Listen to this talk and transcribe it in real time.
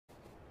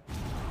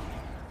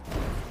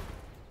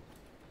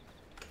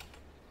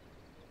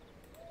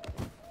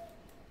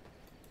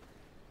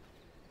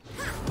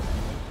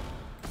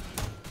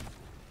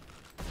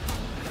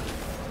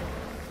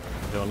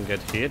don't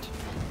get hit.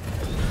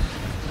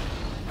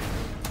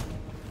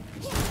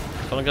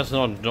 As long as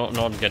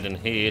not getting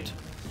hit,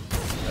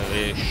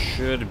 they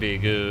should be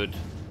good.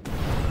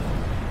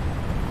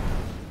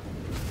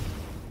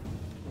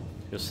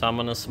 You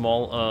summon a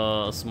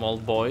small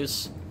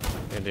boys.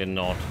 He did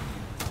not.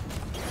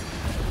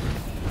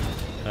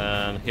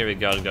 And here we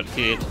go, got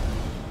hit.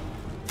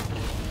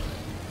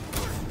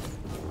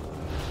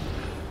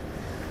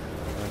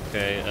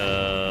 Okay,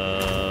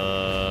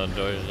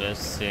 dodge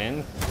this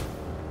thing.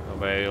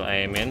 Where are you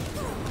aiming?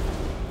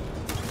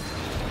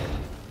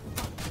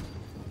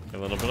 A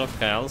little bit of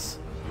health.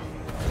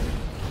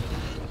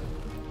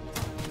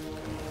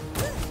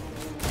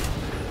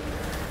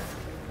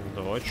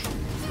 Dodge.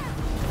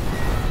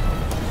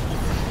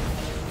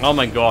 Oh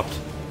my god.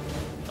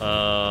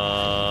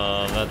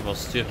 That was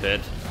stupid.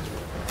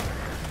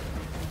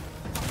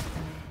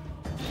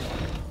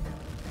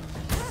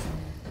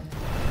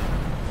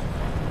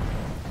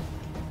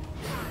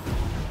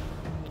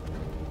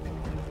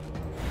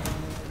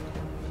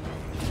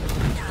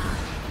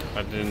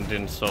 I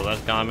didn't saw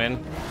that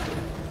coming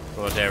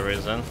for whatever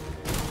reason.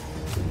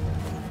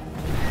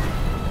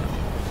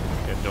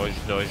 Okay, dodge,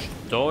 dodge,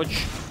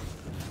 dodge.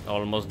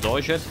 Almost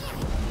dodge it.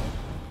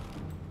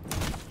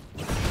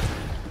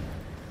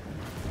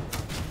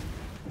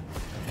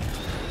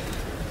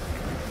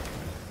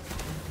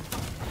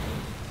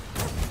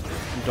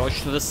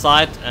 Dodge to the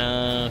side,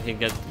 and he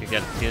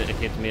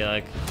hit me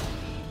like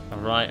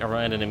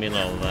right in the middle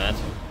of that.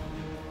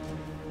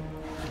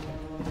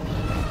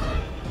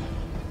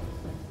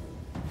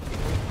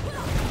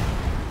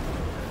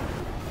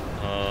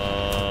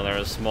 There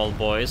are small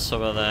boys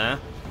over there.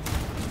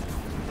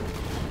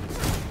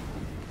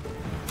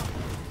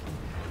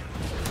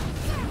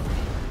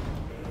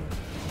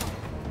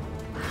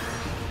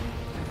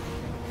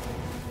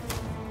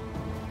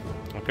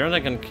 Apparently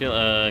I can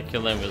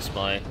kill them with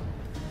my...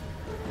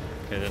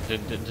 Okay,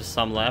 there's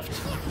some left.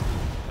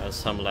 There's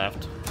some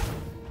left.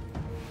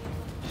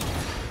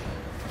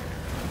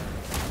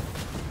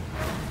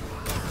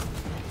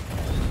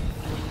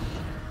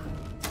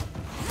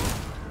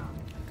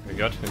 We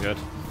good, we good.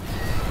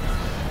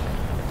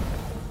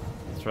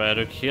 Try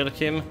to kill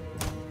him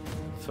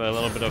for a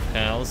little bit of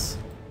health.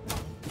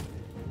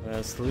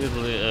 There's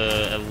literally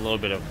a little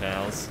bit of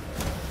health.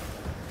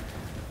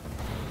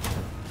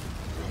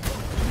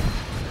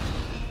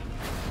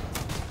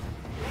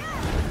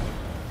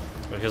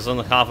 He's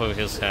on half of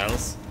his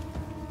health.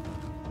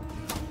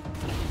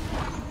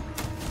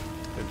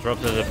 We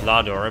dropped the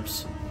blood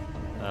orbs.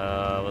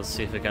 Let's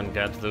see if we can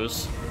get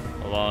those.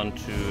 1,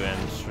 2,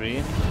 and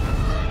 3.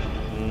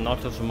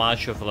 Not as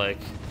much of like...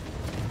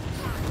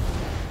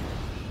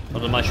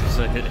 Not as much of...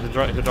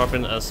 He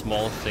dropping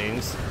small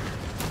things.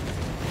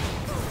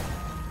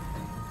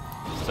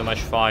 It's too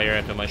much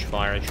fire,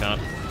 chat.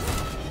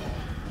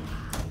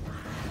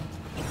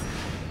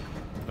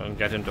 Don't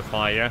get into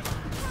fire.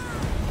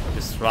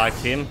 Distract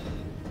him,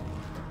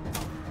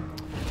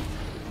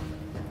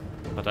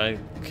 but I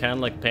can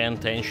like pay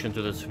attention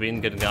to the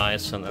winged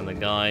guys and the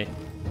guy.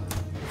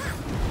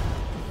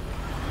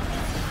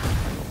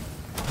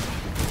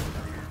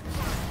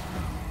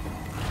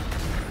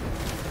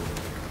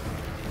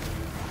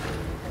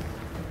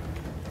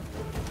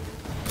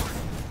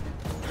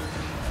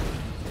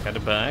 Get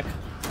it back.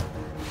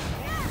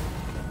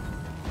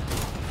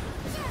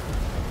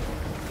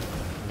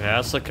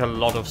 There's like a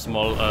lot of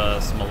small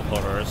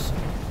horrors.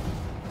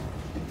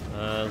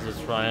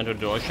 Just trying to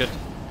dodge it.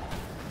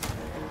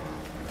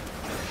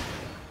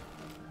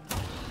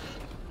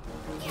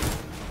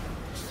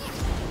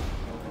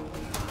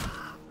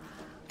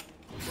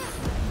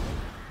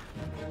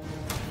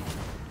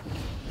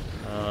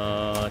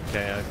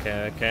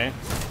 Okay.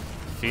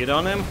 Feed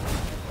on him.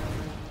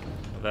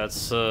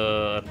 That's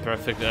a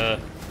perfect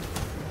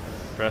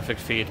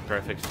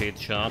feed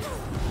shot.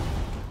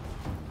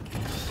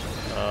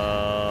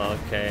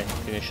 Okay,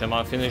 finish him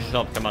up. Come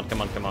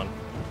on.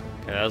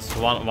 Okay, there's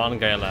one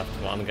guy left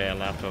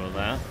over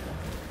there.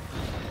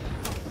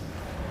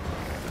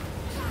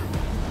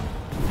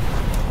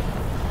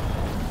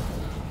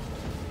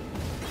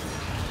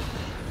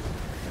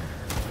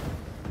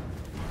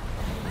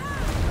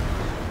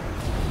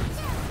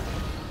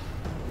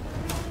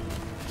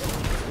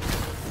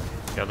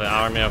 Got the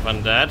army of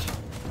undead.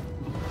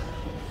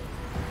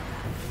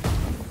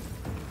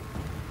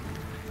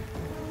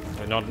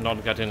 We're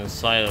not getting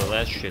inside of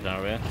that shit,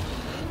 are we?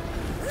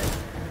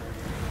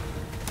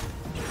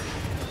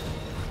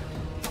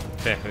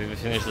 Okay, we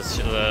finished the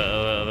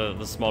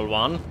small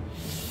one.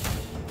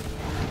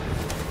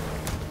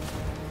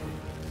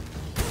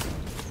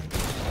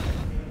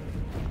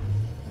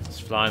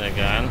 It's flying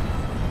again.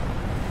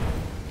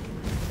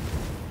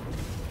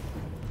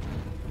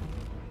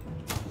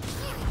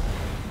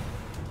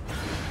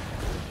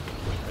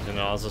 And on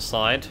the other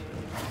side.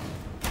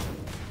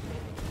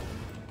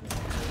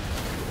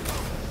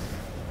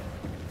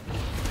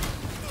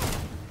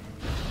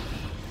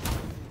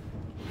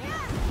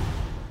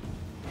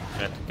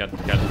 Get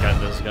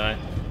this guy.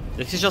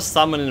 Did he just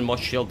summon more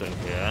children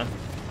here?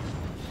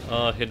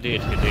 Oh, he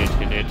did.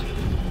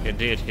 He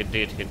did,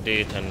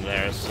 and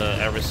there's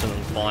everything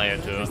on fire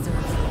too.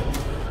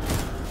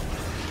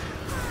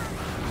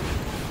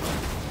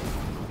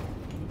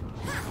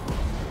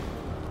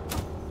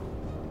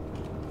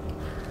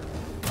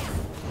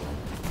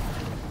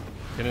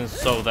 Didn't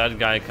saw that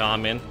guy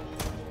coming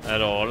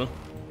at all.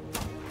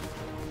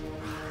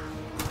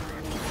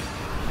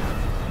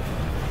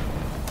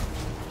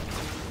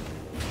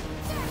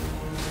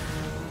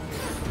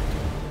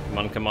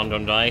 Come on,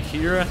 don't die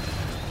here.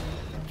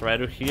 Try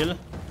to heal.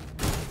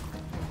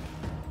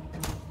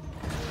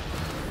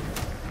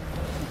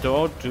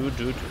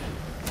 Dude.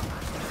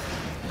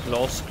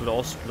 Close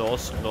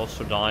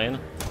to dying.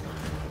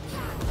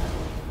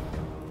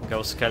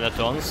 Go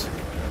skeletons.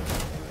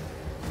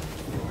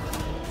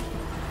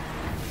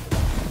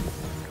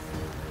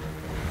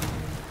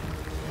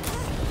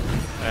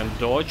 And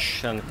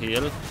dodge and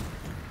heal.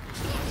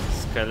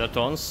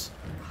 Skeletons.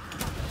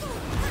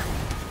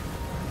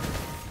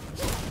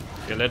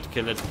 Kill it.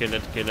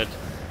 Kill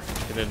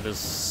it, these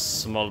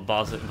small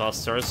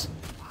bastards.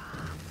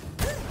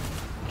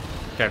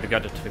 Okay, we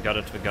got it.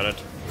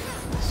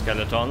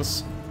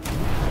 Skeletons.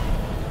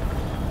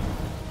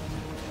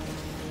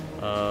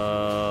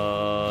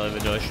 We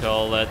dodge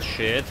all that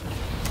shit.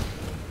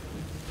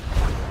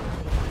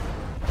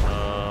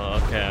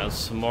 Okay,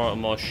 there's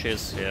more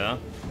shits here.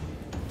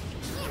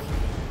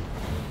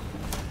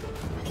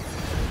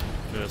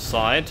 To the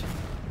side.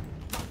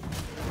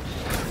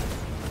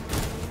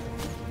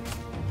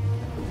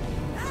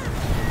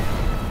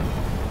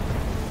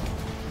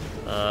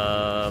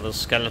 The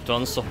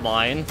skeletons of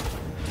mine.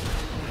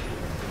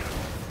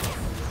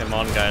 Come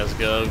on, guys,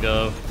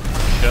 go.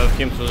 Show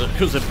him to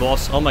the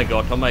boss. Oh my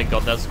god,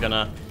 that's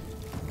gonna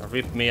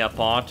rip me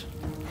apart.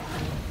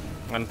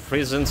 I'm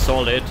freezing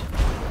solid.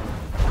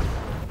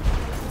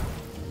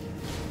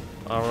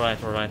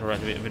 Alright,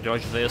 we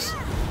dodge this.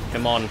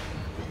 Come on.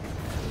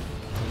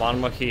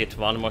 One more hit.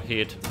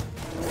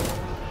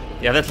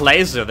 Yeah, that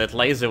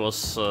laser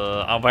was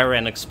very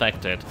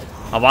unexpected.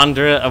 I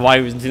wonder why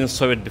we didn't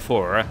saw it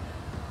before.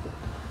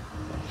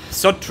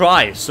 So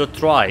try,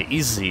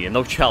 easy,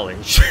 no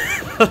challenge.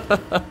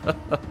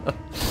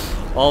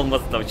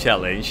 Almost no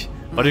challenge,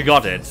 but you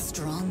got it.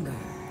 Stronger.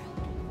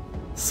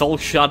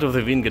 Talzur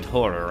the Winged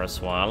Horror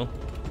as well.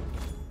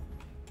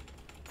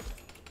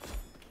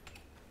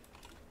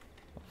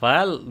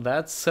 Well,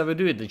 that's how we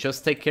do it.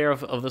 Just take care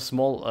of the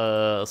small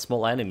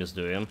enemies,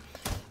 do you?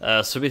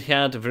 So we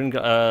had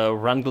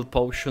Wrangle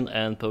Potion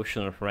and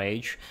Potion of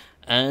Rage,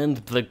 and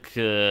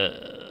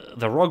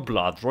the Rock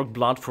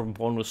Blood for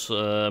bonus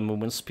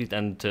movement speed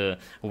and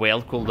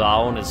Whale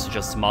cooldown is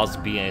just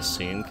must be, I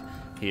think,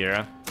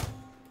 here.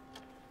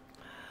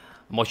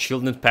 More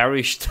children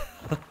perished.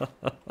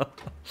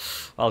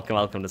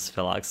 welcome to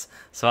Sphilax.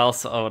 So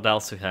what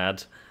else we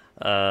had?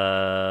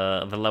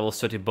 The level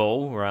 30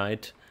 bow,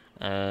 right?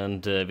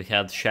 And we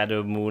had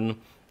Shadow Moon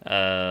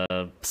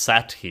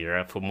set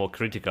here for more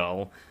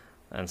critical,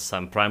 and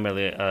some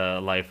primarily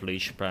life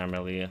leech,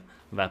 primarily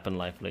weapon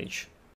life leech.